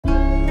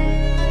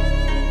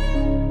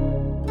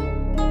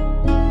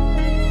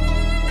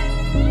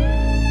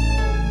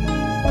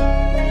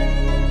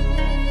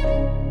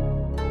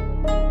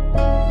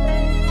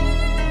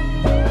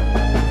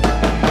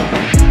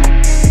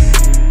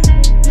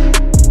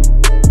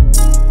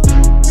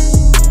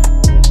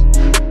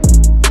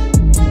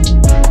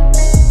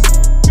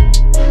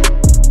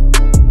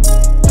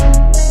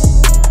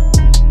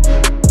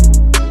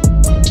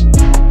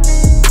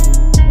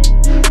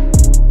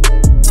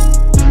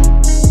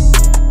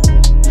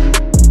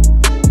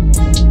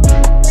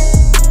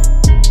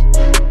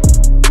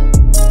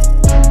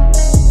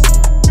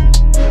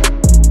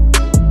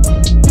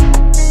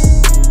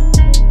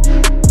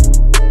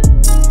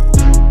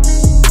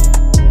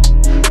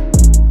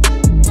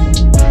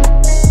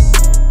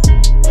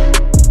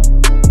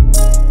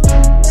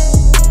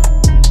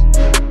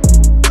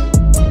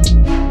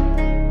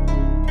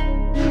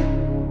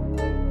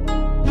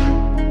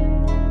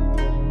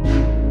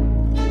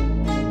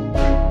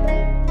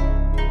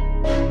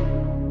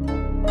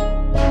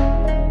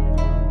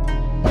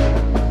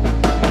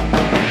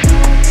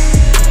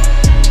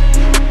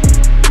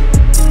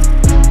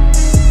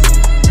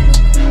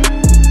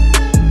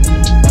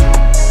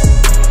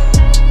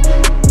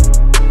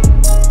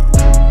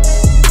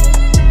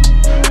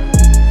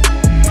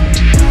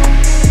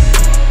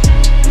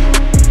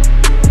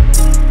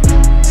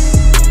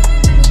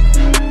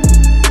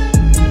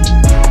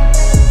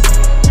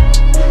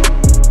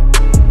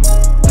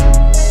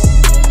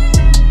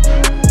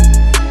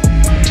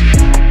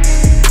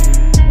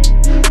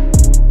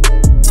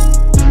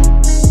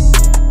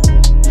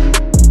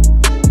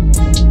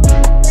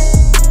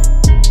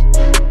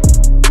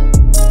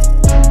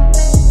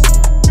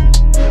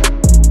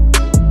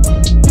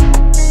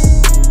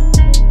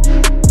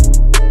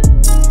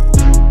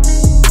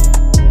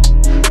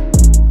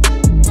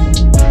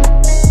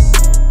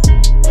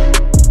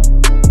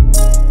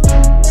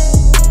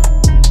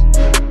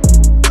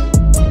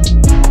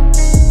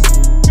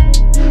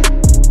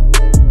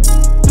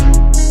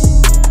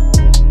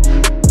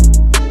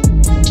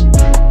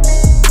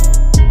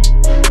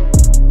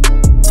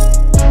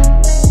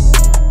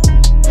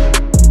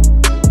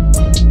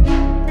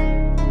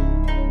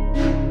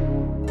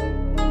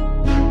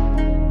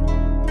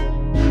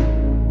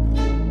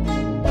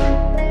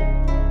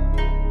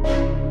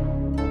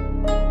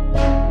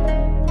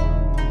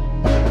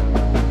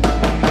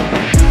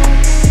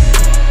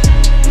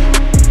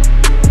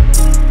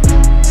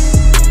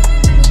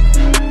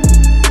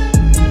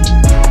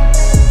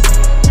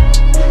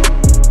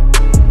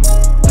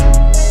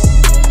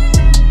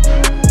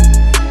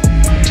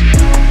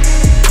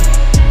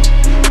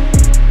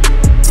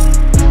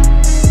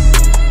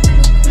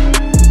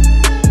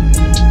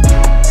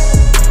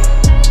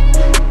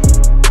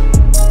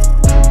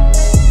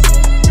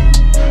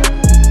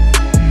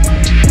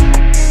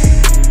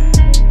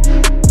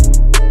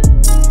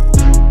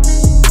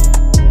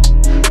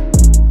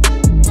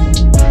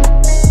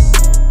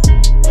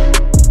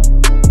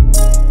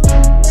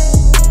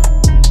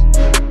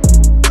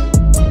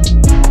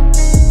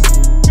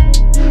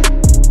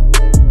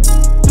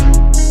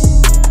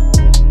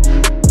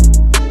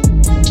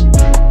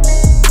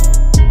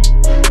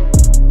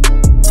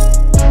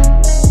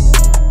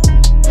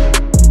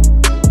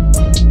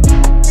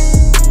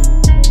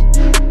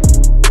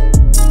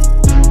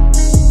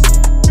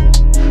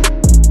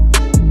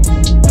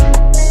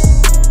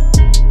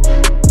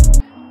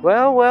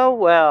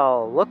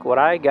look what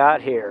I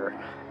got here.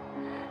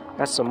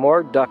 Got some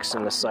more ducks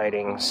in the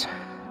sightings.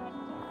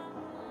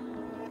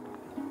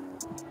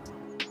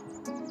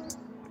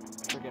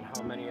 Forget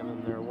how many of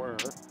them there were.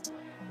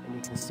 And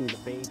you can see the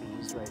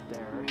babies right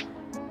there.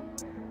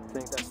 I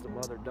think that's the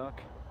mother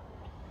duck.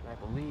 And I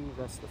believe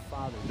that's the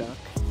father duck.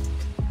 And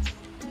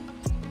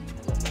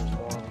then there's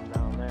more of them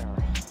down there.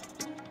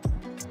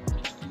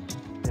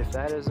 If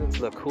that isn't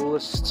the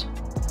coolest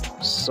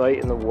sight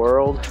in the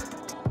world,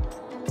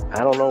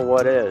 I don't know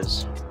what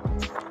is.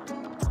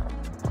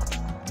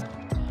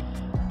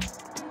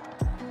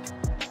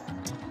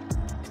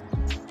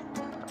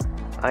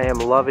 I am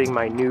loving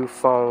my new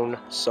phone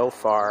so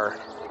far,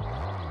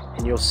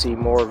 and you'll see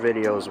more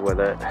videos with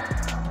it.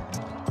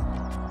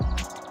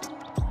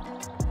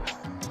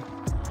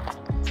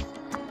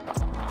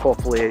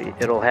 Hopefully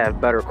it'll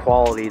have better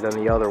quality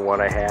than the other one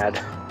I had,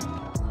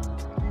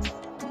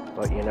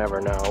 but you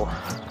never know.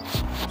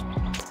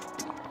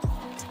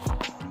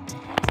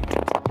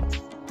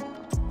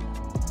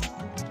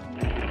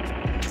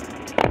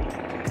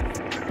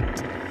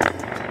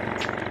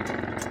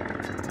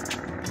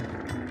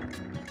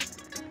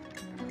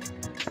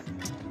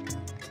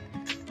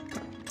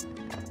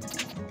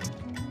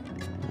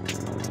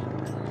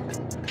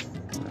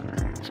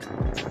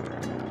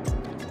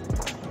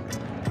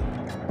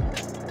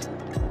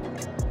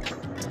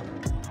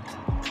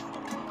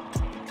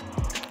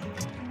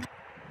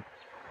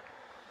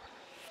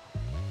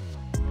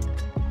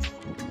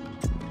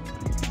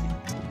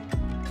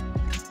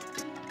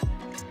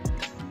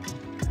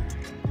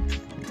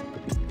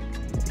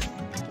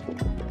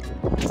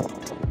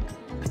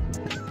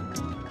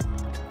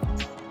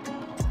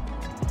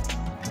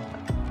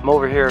 I'm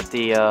over here at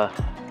the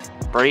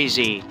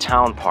Brazie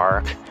Town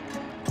Park.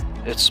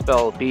 It's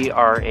spelled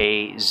B-R-A-Z-I-E,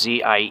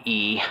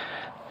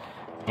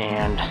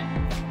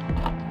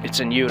 and it's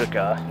in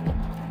Utica.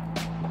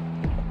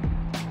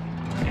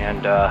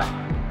 And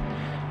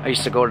I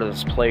used to go to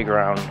this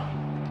playground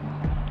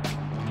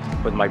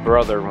with my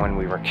brother when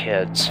we were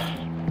kids.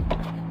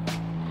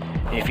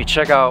 And if you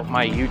check out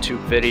my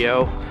YouTube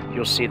video,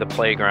 you'll see the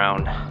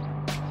playground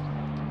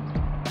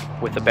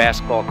with the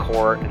basketball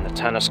court and the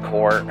tennis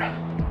court.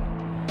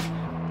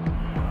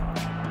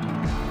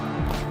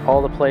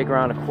 All the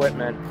playground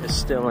equipment is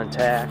still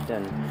intact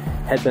and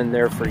had been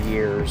there for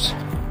years.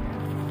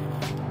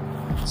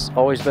 It's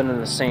always been in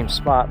the same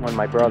spot when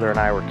my brother and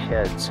I were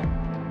kids.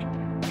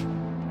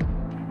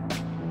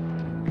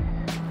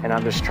 And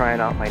I'm just trying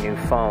out my new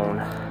phone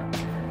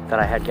that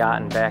I had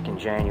gotten back in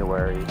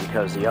January,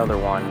 because the other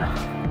one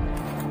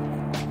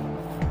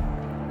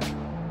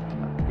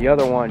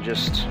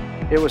just,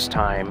 it was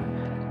time.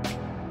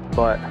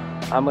 But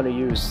I'm gonna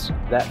use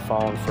that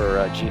phone for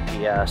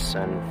GPS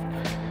and,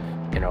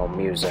 you know,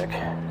 music.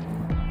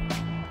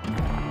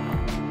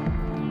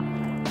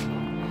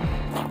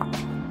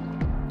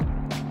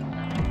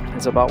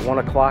 It's about 1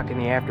 o'clock in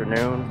the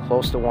afternoon,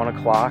 close to 1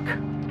 o'clock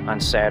on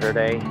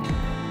Saturday,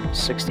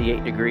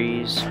 68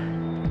 degrees.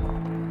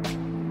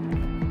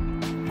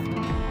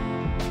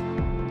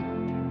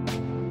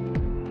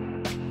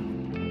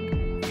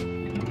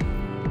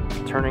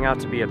 Turning out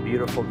to be a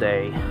beautiful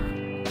day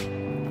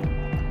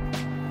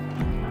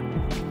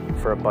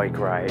for a bike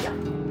ride.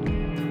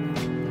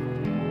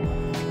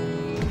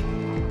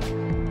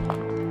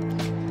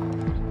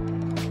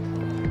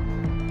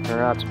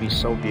 Turned out to be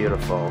so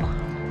beautiful.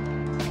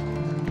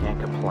 Can't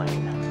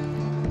complain.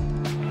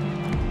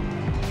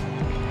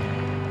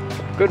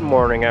 Good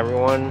morning,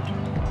 everyone.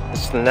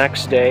 It's the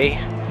next day.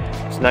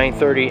 It's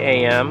 9:30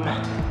 a.m.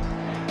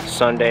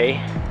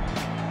 Sunday.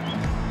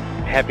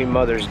 Happy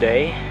Mother's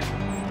Day.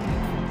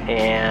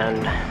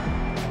 And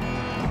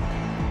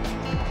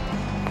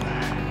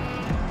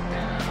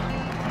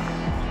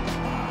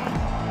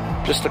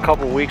just a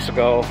couple weeks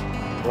ago,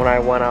 when I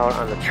went out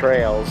on the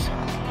trails,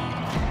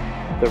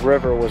 the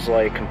river was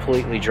like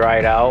completely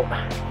dried out,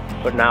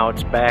 but now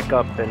it's back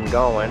up and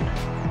going.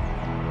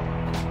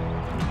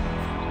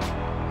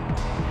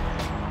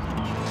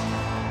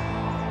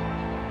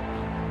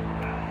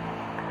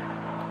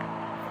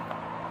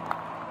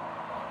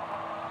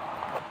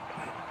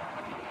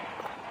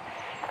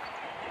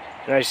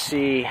 And I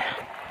see,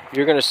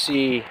 you're gonna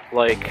see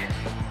like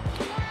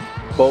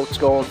boats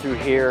going through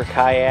here,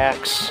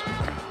 kayaks,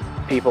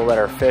 people that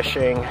are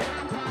fishing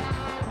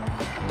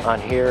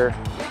on here,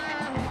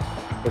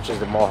 which is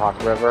the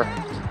Mohawk River.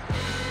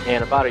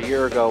 And about a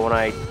year ago when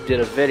I did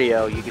a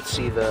video, you could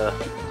see the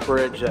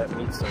bridge that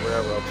meets the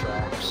railroad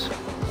tracks.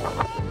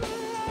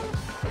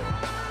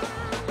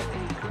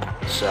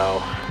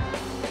 So,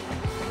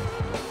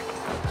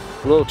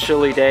 a little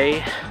chilly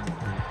day,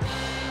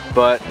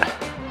 but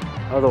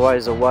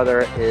otherwise the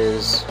weather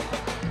is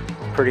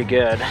pretty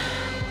good.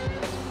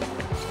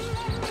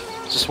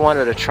 Just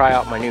wanted to try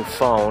out my new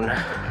phone,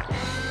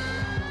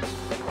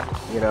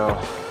 you know,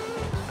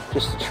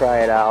 just to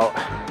try it out.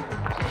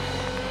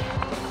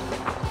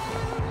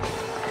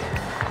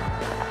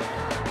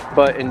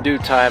 But in due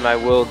time I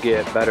will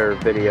get better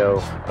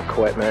video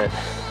equipment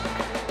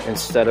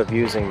instead of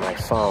using my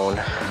phone.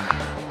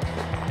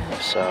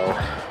 So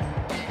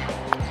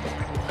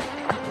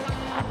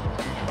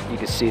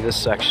see this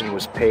section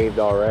was paved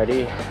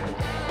already,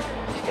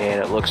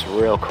 and it looks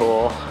real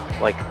cool.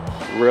 Like,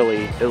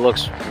 really, it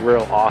looks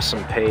real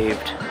awesome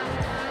paved.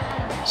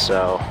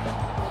 So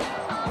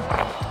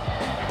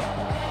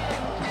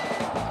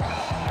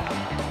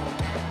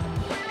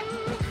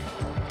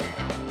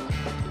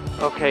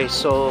okay,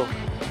 so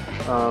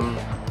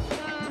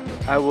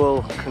I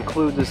will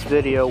conclude this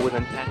video with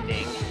an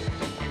ending.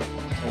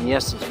 And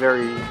yes, it's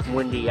very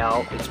windy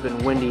out. It's been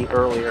windy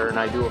earlier, and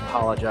I do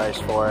apologize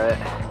for it.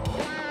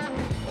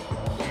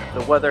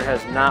 The weather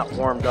has not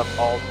warmed up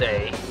all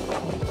day.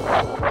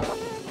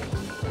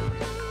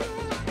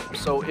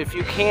 So if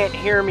you can't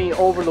hear me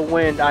over the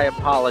wind, I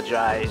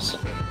apologize.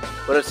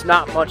 But it's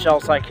not much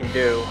else I can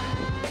do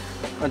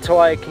until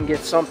I can get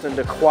something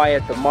to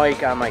quiet the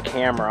mic on my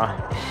camera.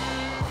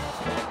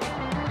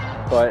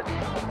 But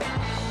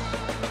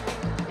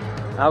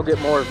I'll get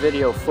more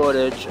video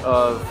footage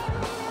of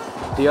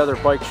the other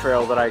bike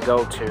trail that I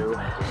go to.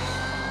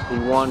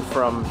 The one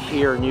from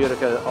here in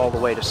Utica all the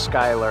way to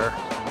Schuyler.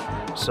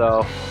 So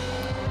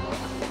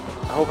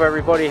I hope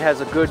everybody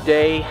has a good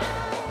day.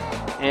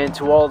 And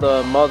to all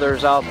the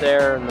mothers out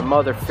there and the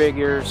mother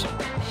figures,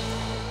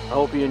 I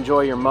hope you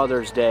enjoy your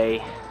Mother's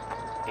Day.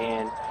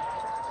 And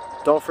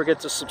don't forget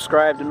to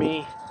subscribe to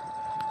me.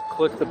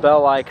 Click the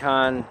bell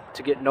icon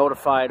to get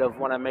notified of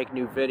when I make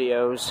new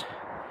videos.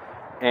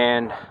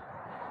 And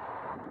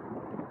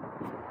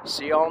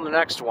see y'all in the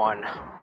next one.